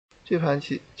这盘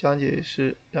棋讲解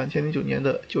是2009年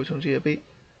的九城职业杯，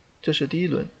这是第一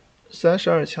轮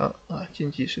32强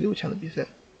晋级16强的比赛。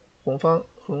红方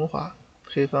胡荣华，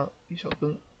黑方李少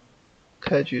庚。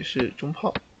开局是中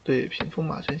炮对屏风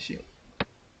马阵型，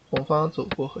红方走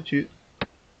过河车，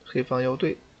黑方要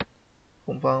对，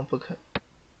红方不肯，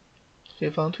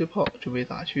黑方退炮准备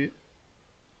打车，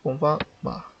红方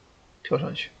马跳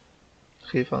上去，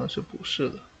黑方是补士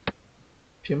的。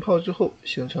平炮之后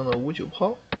形成了5-9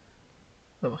炮，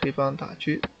那么黑方打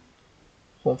车，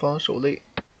红方守肋，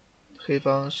黑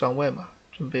方上外马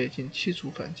准备进7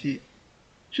卒反击，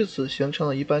至此形成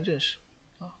了一般阵势。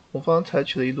红方采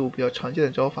取了一路比较常见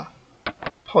的招法，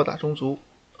炮打中卒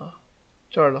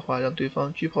这儿的话让对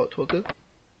方车炮脱根，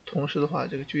同时的话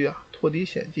这个车脱离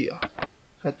险地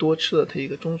还多吃了他一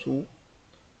个中卒。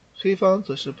黑方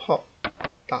则是炮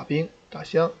打兵打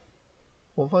象，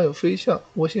红方有飞象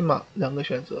窝心马两个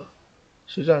选择，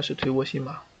实战是推窝心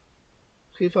马。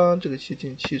黑方这个棋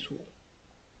进7卒，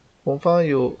红方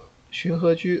有巡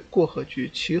河车、过河车、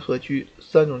骑河车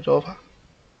3种招法，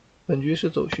本局是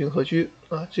走巡河车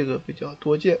这个比较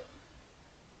多见。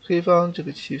黑方这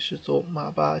个棋是走马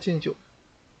8进9，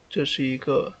这是一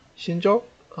个新招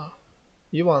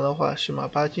以往的话是马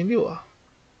8进6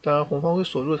当然红方会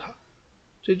锁住它，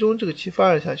最终这个棋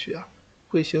发展下去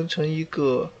会形成一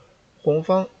个红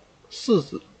方4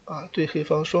子对黑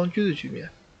方双车的局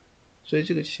面，所以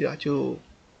这个棋就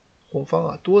红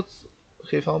方多子，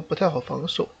黑方不太好防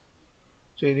守，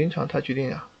所以临场他决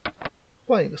定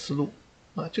换一个思路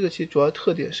这个棋主要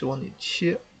特点是往里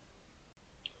切。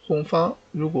红方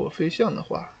如果飞象的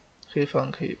话，黑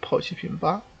方可以炮7平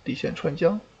8底线穿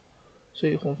江，所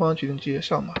以红方决定直接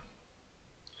上马。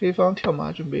黑方跳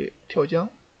马准备跳江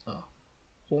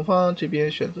红方这边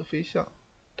选择飞象，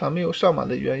他没有上马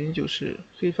的原因就是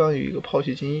黑方有一个炮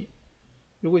7进1，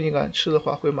如果你敢吃的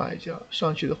话回马一将，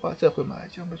上去的话再回马一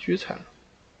将把车踩了，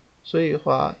所以的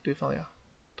话对方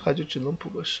他就只能补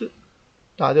个士，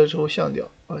打掉之后象掉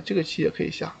这个棋也可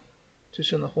以下，只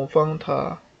是呢红方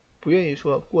他不愿意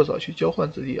说过早去交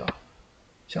换子弟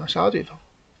想杀对方。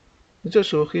那这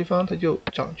时候黑方他就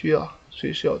长车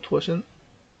随时要脱身。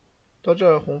到这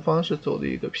儿红方是走了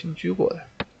一个平车过来，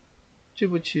这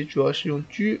步棋主要是用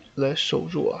车来守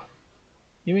住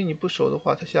因为你不守的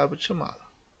话他下一步吃马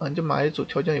了你这马一走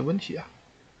跳江有问题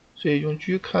所以用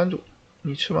车看住，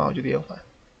你吃马我就连环。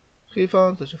黑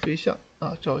方则是飞象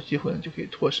找机会就可以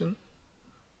脱身。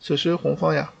此时红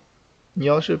方你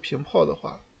要是平炮的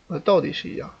话，那道理是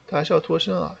一样，他还是要脱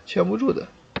身牵不住的，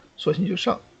索性就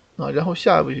上然后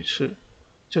下一步去吃，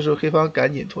这时候黑方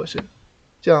赶紧脱身，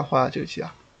这样的话这个棋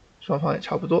双方也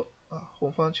差不多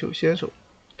红方持有先手，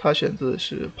他选择的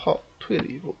是炮退了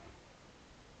一步。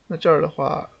那这儿的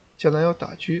话将来要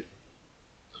打车，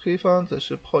黑方则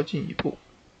是炮进一步，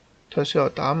他是要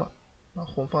打马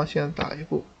红方先打一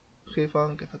步，黑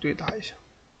方给他对打一下。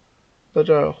到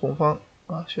这儿红方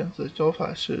选择招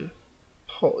法是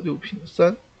炮6平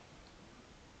3。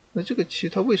那这个棋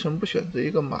他为什么不选择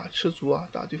一个马吃卒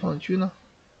打对方的车呢？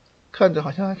看着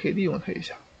好像还可以利用他一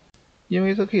下，因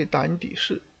为他可以打你底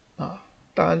士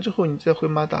打完之后你再回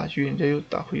马打车，人家又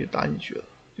打回去打你车了，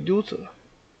就溜子了。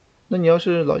那你要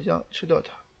是老将吃掉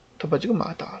他把这个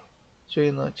马打了，所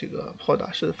以呢这个炮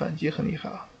打士的反击很厉害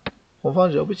红方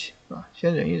惹不起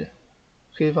先忍一忍。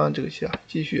黑方这个棋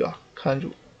继续看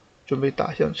住，准备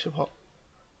打象吃炮。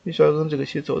李少庚这个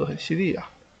棋走得很犀利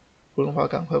胡荣华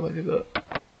赶快把这个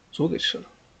卒给吃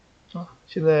了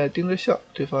现在盯着象，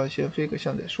对方先飞个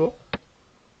象再说。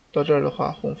到这儿的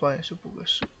话红方也是补个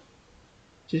士，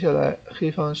接下来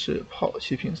黑方是炮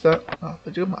7平3把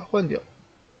这个马换掉，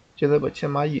现在把前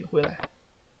马引回来，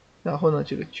然后呢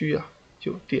这个车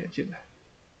就点进来。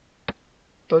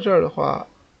到这儿的话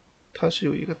他是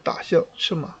有一个打象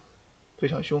吃马，非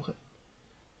常凶狠。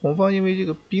红方因为这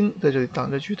个兵在这里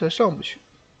挡着车，他上不去，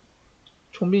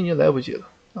冲兵已经来不及了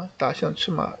打象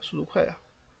吃马速度快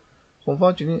红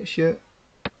方决定先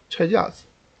拆架子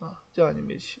这样就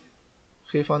没棋。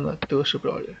黑方呢得势不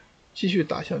饶人，继续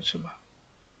打象吃马，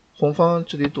红方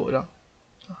这里躲让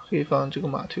黑方这个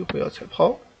马退回要踩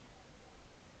炮。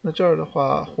那这儿的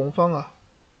话红方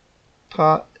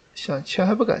他想牵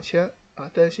还不敢牵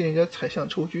担心人家踩象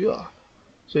抽车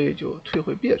所以就退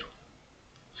回别住。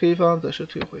黑方则是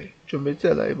退回，准备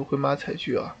再来一步回马踩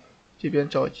车这边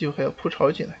找机会还要扑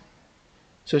巢进来。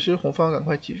此时红方赶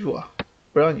快挤住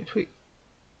不让你退。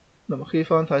那么黑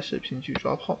方他是平车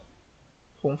抓炮，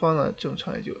红方呢正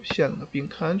常也就陷了个兵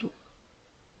看住。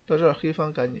到这儿黑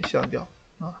方赶紧象掉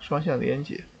双向连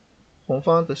接，红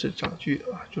方则是长车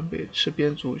准备吃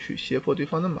边卒去胁迫对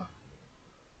方的马。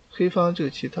黑方这个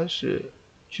棋他是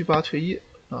车8退1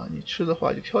你吃的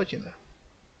话就跳进来，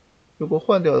如果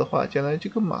换掉的话，将来这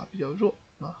个马比较弱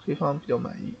黑方比较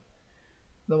满意。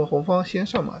那么红方先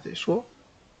上马再说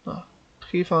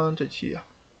黑方这棋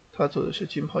他走的是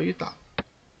金炮一打，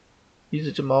一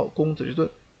子之矛攻子之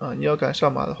盾你要敢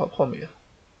上马的话，炮没了。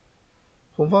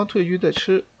红方退车再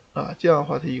吃这样的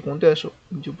话他以攻代守，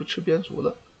你就不吃边卒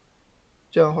了。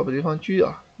这样的话把对方车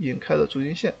引开了卒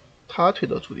军线，他退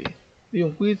到卒林，利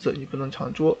用规则你不能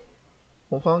长捉，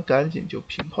红方赶紧就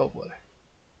平炮过来。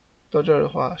到这儿的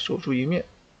话守住一面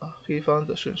黑方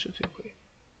则顺势退回。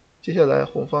接下来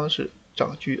红方是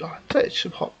长车再吃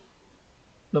炮，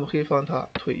那么黑方他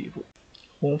退一步，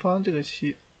红方这个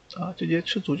棋直接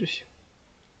吃卒就行，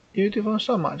因为对方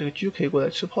上马这个车可以过来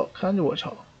吃炮，看着我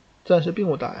朝，暂时并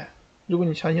无大碍。如果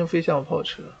你强行飞向炮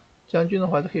吃，将军的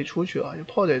话他可以出去有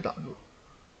炮在挡住。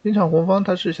临场红方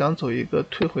他是想走一个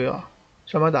退回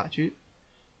上马打车，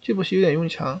这步棋有点用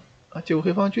强结果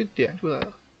黑方车点出来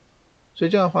了，所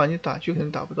以这样的话你打车肯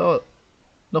定打不到了。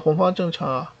那红方正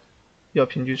常要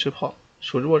平车吃炮，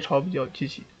守着卧槽比较积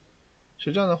极。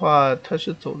实战的话他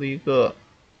是走了一个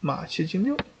马7进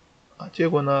6结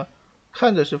果呢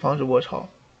看着是防止卧槽，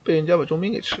被人家把中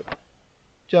兵给吃了。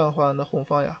这样的话那红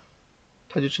方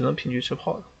他就只能平车吃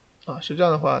炮了实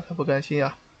战的话他不甘心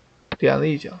点了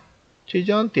一将，这一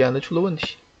将点的出了问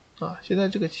题现在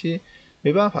这个棋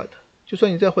没办法的，就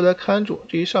算你再回来看住，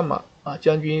这一上马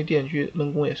将军一电车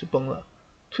闷弓也是崩了，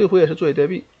退回也是坐以待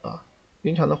毙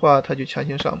临场的话他就强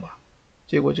行上马，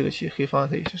结果这个棋黑方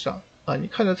他也是上你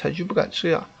看着采车不敢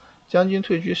吃将军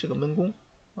退车是个闷弓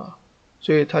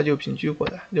所以他就平车过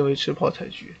来，认为吃炮采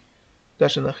车。但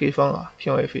是呢黑方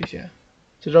天外飞仙，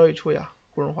这招一出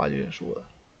胡荣华就认输了。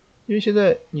因为现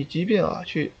在你即便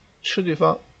去吃对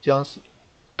方将死，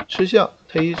吃象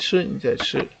他一吃你再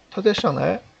吃，他再上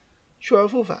来去而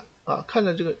复返看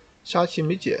着这个杀棋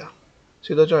没解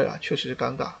所以到这儿确实是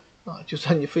尴尬就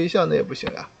算你飞象那也不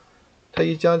行他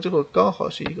一将之后刚好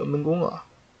是一个闷弓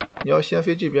你要先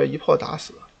飞这边一炮打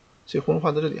死了，所以胡荣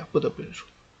华在这里不得不认输。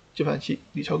这盘棋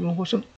李少庚获胜。